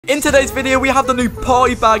In today's video, we have the new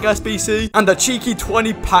Party Bag SBC and the cheeky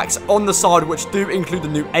 20 packs on the side, which do include the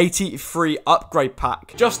new 83 upgrade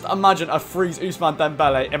pack. Just imagine a freeze Ousmane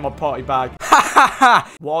Dembele in my party bag.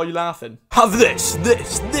 Why are you laughing? Have this,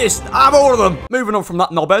 have all of them. Moving on from that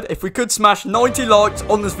knobhead, if we could smash 90 likes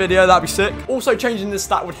on this video, that'd be sick. Also, changing this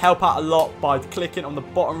stat would help out a lot by clicking on the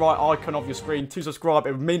bottom right icon of your screen to subscribe.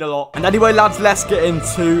 It would mean a lot. And anyway, lads, let's get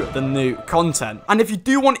into the new content. And if you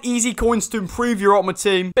do want easy coins to improve your Ultimate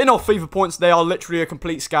Team, bin off FIFA points, they are literally a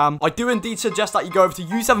complete scam. I do indeed suggest that you go over to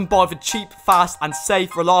U7 Buy for cheap, fast, and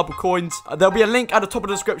safe, reliable coins. There'll be a link at the top of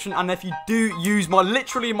the description, and if you do use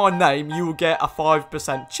literally my name, you will get a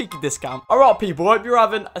 5% cheeky discount. Alright, people, hope you're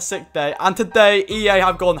having a sick day. And today, EA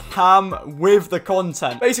have gone ham with the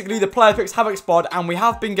content. Basically, the player picks have expired, and we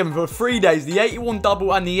have been given for 3 days the 81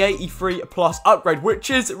 double and the 83 plus upgrade, which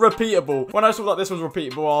is repeatable. When I saw that this was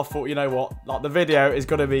repeatable, I thought, you know what, like, the video is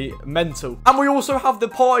going to be mental. And we also have the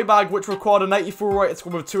party bag, which required an 84 rated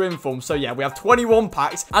squad with 2 informs. So yeah, we have 21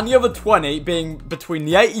 packs, and the other 20 being between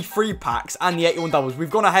the 83 packs and the 81 doubles. We've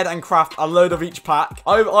gone ahead and crafted a load of each pack.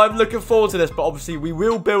 I'm looking forward to this, but obviously we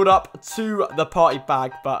will build up to the party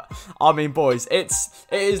bag. But I mean, boys, it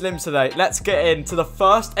is limbs today. Let's get into the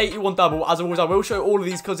first 81 double. As always, I will show all of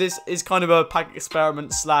these because this is kind of a pack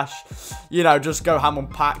experiment slash, you know, just go ham on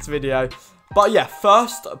packs video. But yeah,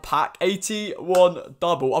 first pack, 81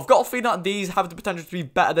 double. I've got a feeling that these have the potential to be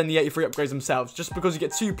better than the 83 upgrades themselves, just because you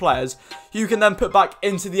get 2 players you can then put back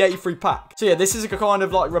into the 83 pack. So yeah, this is a kind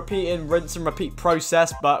of like rinse and repeat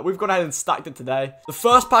process, but we've gone ahead and stacked it today. The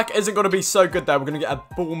first pack isn't going to be so good though. We're going to get a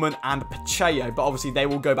Bullman and Pacheco, but obviously they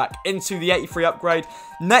will go back into the 83 upgrade.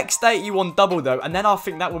 Next 81 double though, and then I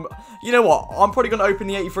think that will, you know what, I'm probably going to open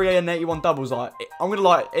the 83 and 81 doubles. Like, I'm going to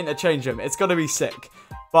like interchange them. It's going to be sick.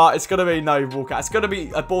 But it's going to be no walkout. It's going to be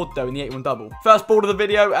a board, though, in the 81 double. First board of the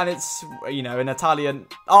video, and it's, you know, in Italian.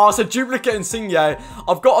 Oh, it's a duplicate Insigne.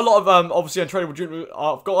 I've got a lot of, obviously, untradeable duplicates.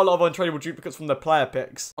 I've got a lot of untradeable duplicates from the player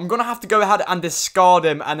picks. I'm going to have to go ahead and discard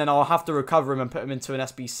him, and then I'll have to recover him and put him into an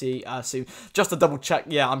SBC soon. Just to double check.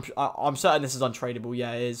 Yeah, I'm certain this is untradeable.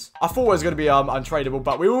 Yeah, it is. I thought it was going to be untradeable,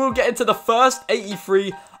 but we will get into the first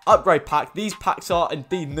 83 upgrade pack. These packs are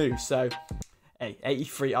indeed new, so, hey,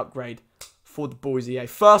 83 upgrade for the boys, EA.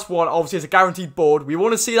 First one, obviously, is a guaranteed board. We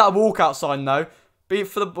want to see that walkout sign, though. Be it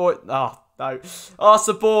for the boy. Oh, no. Oh, it's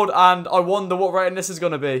the board, and I wonder what rating this is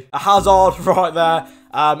going to be. A Hazard right there.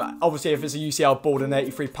 Obviously, if it's a UCL board in the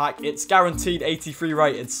 83 pack, it's guaranteed 83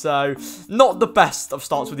 rated. So, not the best of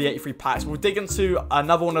starts with the 83 packs. We'll dig into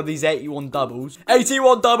another one of these 81 doubles.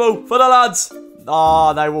 81 double for the lads.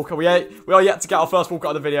 Oh, no walkout. We are yet to get our first walkout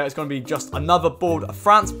of the video. It's going to be just another board. A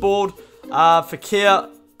France board for Kia.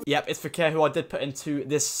 Yep, it's for Care, who I did put into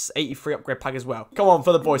this 83 upgrade pack as well. Come on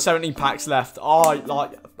for the boys, 17 packs left. Oh,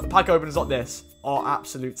 like, pack openers like this are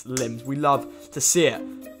absolute limbs. We love to see it.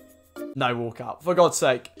 No walkout, for God's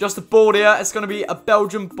sake. Just a board here. It's going to be a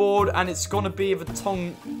Belgian board, and it's going to be a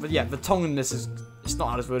Vertonghen. But yeah, Vertonghen, it's not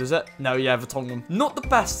Huddersfield, is it? No, yeah, Vertonghen. Not the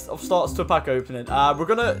best of starts to a pack opening. We're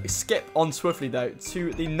going to skip on swiftly, though,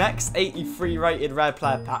 to the next 83 rated rare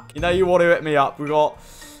player pack. You know you want to hit me up.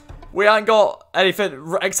 We ain't got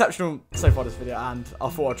anything exceptional so far this video, and I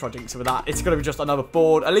thought I'd try to jinx it with that. It's going to be just another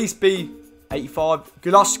board. At least be 85.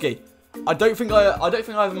 Gulaski. I don't think I have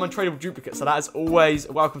an untradeable duplicate, so that is always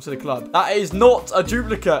welcome to the club. That is not a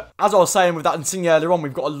duplicate. As I was saying with that Insigne earlier on,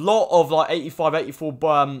 we've got a lot of like 85, 84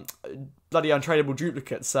 bloody untradeable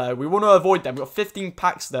duplicates, so we want to avoid them. We've got 15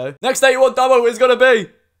 packs though. Next 81 double is going to be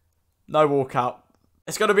no walkout.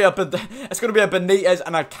 It's going to be a Benitez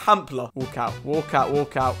and a Kampler.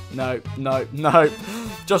 Walkout. No.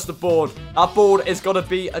 Just a board. That board is going to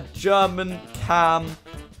be a German cam.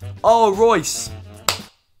 Oh, Royce.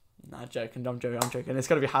 Nah, I'm joking. It's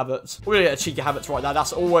going to be Havertz. We're going to get a cheeky Havertz right there.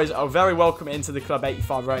 That's always a very welcome into the club,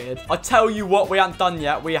 85 rated. I tell you what, we haven't done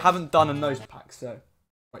yet. We haven't done a nose pack, so.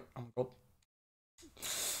 Wait, oh my God.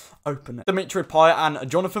 Open it. Dimitri Payet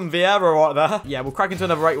and Jonathan Vieira right there. Yeah, we'll crack into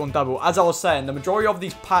another 81 double. As I was saying, the majority of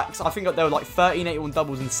these packs, I think that there were like 13 81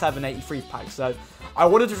 doubles and 7 83 packs. So I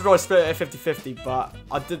wanted to try to split it at 50-50, but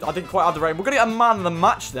I didn't quite have the rating. We're going to get a man of the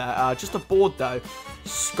match there. Just a board though.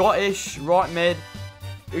 Scottish, right mid.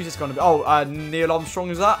 Who's this going to be? Oh, Neil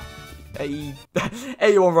Armstrong, is that?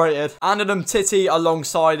 81 rated. And an Titty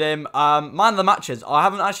alongside him. Man of the matches. I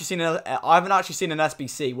haven't actually seen an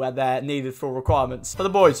SBC where they're needed for requirements. For the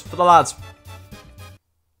boys, for the lads.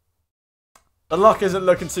 The luck isn't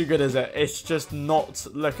looking too good, is it? It's just not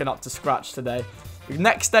looking up to scratch today.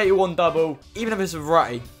 Next 81 double, even if it's a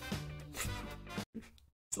Ray.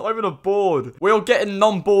 It's not even a board. We're getting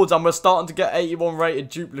non-boards and we're starting to get 81 rated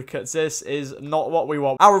duplicates. This is not what we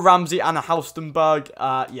want. Our Ramsey and a Halstenberg.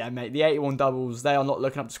 Yeah, mate, the 81 doubles, they are not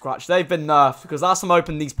looking up to scratch. They've been nerfed because last time I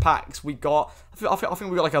opened these packs, we got, I think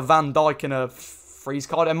we got like a Van Dijk and a freeze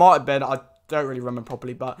card. It might have been, I don't really remember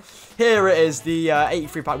properly, but here it is, the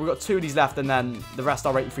 83 pack. We've got 2 of these left and then the rest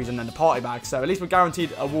are 83s and then the party bag. So at least we're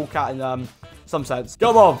guaranteed a walkout in some sense.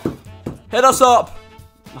 Come on, hit us up.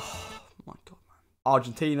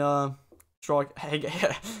 Argentina, strike,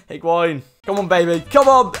 Higuain. Come on, baby. Come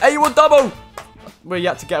on, 81 double. We're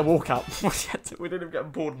yet to get a walkout. We didn't even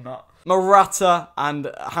get bored on that. Morata and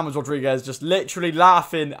James Rodriguez just literally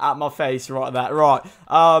laughing at my face right there. Right,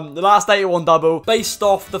 the last 81 double. Based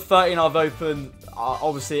off the 13 I've opened,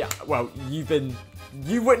 obviously, well,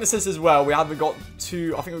 you witnessed this as well. We haven't got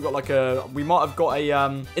two. I think we've got like we might have got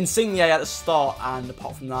a Insigne at the start, and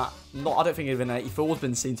apart from that, I don't think even an 84 has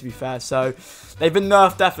been seen, to be fair. So they've been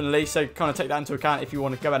nerfed definitely. So kind of take that into account if you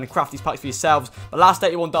want to go ahead and craft these packs for yourselves. But last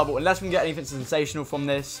 81 double, unless we can get anything sensational from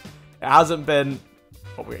this, it hasn't been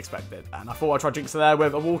what we expected. And I thought I'd try jinx it there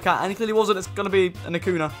with a walkout, and it clearly wasn't. It's going to be an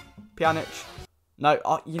Acuna, Pjanic. No,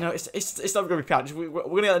 you know, it's not going to be Pjanic. We're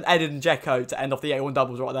going to get an Ed and Dzeko to end off the 81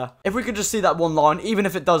 doubles right there. If we could just see that one line, even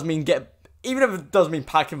if it does mean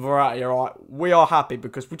packing variety, alright, we are happy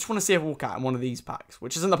because we just want to see a walkout in one of these packs,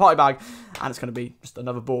 which is in the party bag, and it's going to be just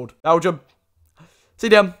another board. Belgium,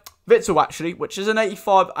 CDM, Witsel actually, which is an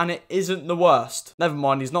 85, and it isn't the worst. Never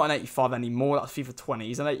mind, he's not an 85 anymore. That's FIFA 20.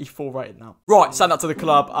 He's an 84 rated now. Right, send that to the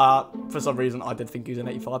club. For some reason, I did think he was an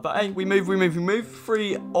 85, but hey, we move.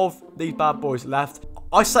 3 of these bad boys left.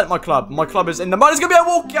 I sent my club. My club is in the money. It's going to be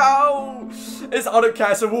a walkout. I don't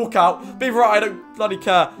care. It's a walkout. Be right. I don't bloody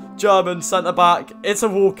care. German centre back. It's a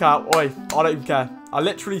walkout. Oi, I don't even care. I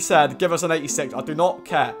literally said, give us an 86. I do not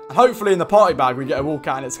care. And hopefully in the party bag, we get a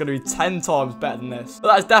walkout and it's going to be 10 times better than this. But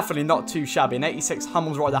that is definitely not too shabby. An 86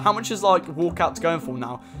 Hummels right there. How much is like walkouts going for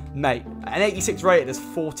now? Mate, an 86 rated is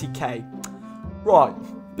 40k. Right.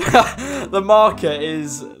 The market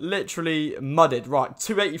is literally mudded. Right,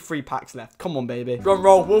 283 packs left. Come on, baby. Drum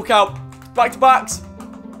roll, walkout. Back to backs.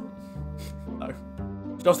 No.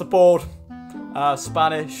 Just a board.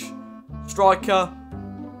 Spanish. Striker.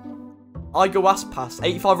 Igo Aspas,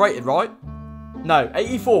 85 rated, right? No,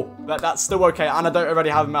 84. That's still okay, and I don't already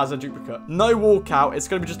have him as a duplicate. No walkout. It's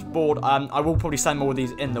going to be just a board. I will probably send more of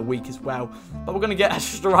these in the week as well. But we're going to get a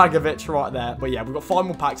Dragovic right there. But yeah, we've got 5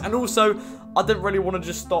 more packs. And also, I didn't really want to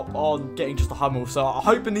just stop on getting just a Hummel. So I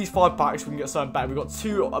hope in these 5 packs we can get something better. We've got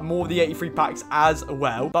 2 more of the 83 packs as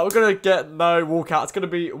well. But we're going to get no walkout. It's going to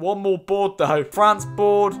be one more board though. France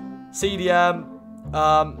board, CDM.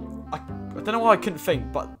 I don't know why I couldn't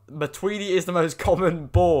think, but Matuidi is the most common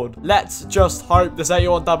board. Let's just hope this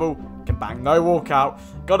 81 double can bang. No walkout.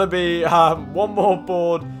 Gotta be one more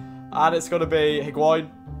board, and it's gonna be Higuain.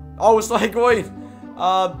 Oh, it's not Higuain.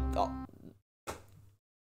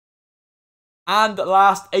 And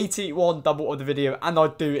last 81 double of the video, and I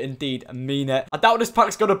do indeed mean it. I doubt this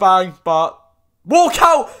pack's gonna bang, but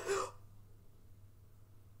walkout.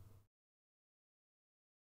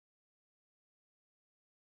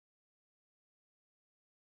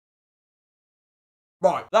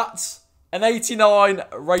 Right, that's an 89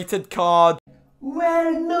 rated card.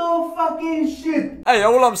 Well, no fucking shit. Hey,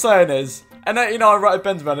 all I'm saying is, an 89 rated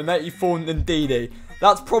Benzema, an 84 Ndidi.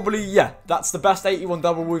 That's probably, yeah, that's the best 81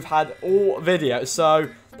 double we've had all video. So,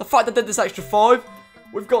 the fact I did this extra 5,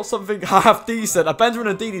 we've got something half decent. A Benzema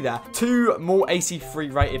and Ndidi there. 2 more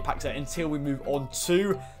AC3 rated packs there until we move on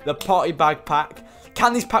to the party bag pack.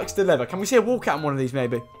 Can these packs deliver? Can we see a walkout in one of these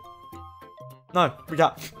maybe? No, we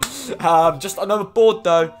can't. Just another board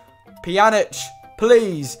though. Pjanic,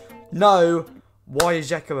 please. No. Why is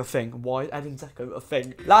Dzeko a thing? Why is Edin Dzeko a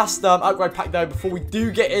thing? Last upgrade pack though, before we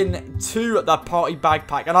do get into the party bag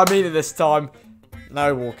pack, and I mean it this time.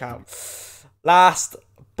 No walkout. Last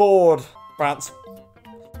board. France.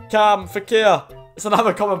 Cam, Fakir. It's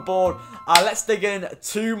another common board. Let's dig in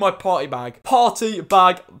to my party bag. Party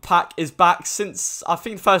bag pack is back since, I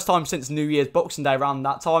think, first time since New Year's, Boxing Day, around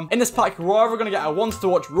that time. In this pack, we're either going to get a once to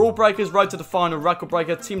watch, rule breakers, road to the final, record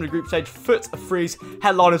breaker, team in the group stage, foot freeze,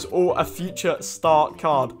 headliners, or a future star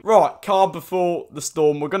card. Right, card before the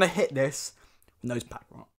storm. We're going to hit this nose pack,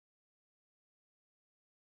 right?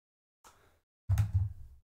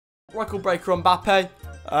 Record breaker on Mbappe.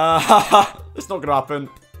 It's not going to happen.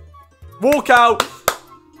 Walkout.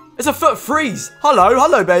 It's a foot freeze.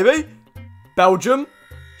 Hello, baby. Belgium.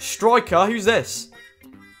 Striker. Who's this?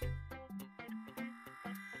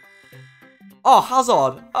 Oh,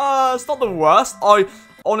 Hazard. It's not the worst. I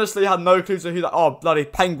honestly had no clue to who that. Oh, bloody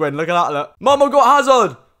penguin. Look at that. Look. Mama got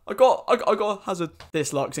Hazard. I got Hazard.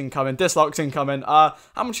 Dislikes incoming. Dislikes incoming. How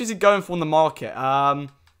much is he going for on the market? I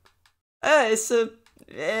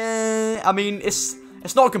mean,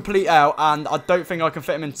 it's not a complete L, and I don't think I can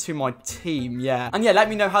fit him into my team, yeah. And yeah, let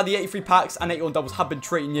me know how the 83 packs and 81 doubles have been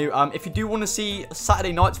treating you. If you do want to see a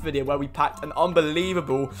Saturday night's video where we packed an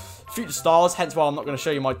unbelievable future stars, hence why I'm not going to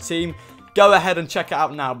show you my team, go ahead and check it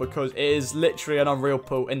out now, because it is literally an unreal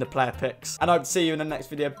pull in the player picks. And I hope to see you in the next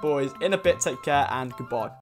video, boys. In a bit, take care, and goodbye.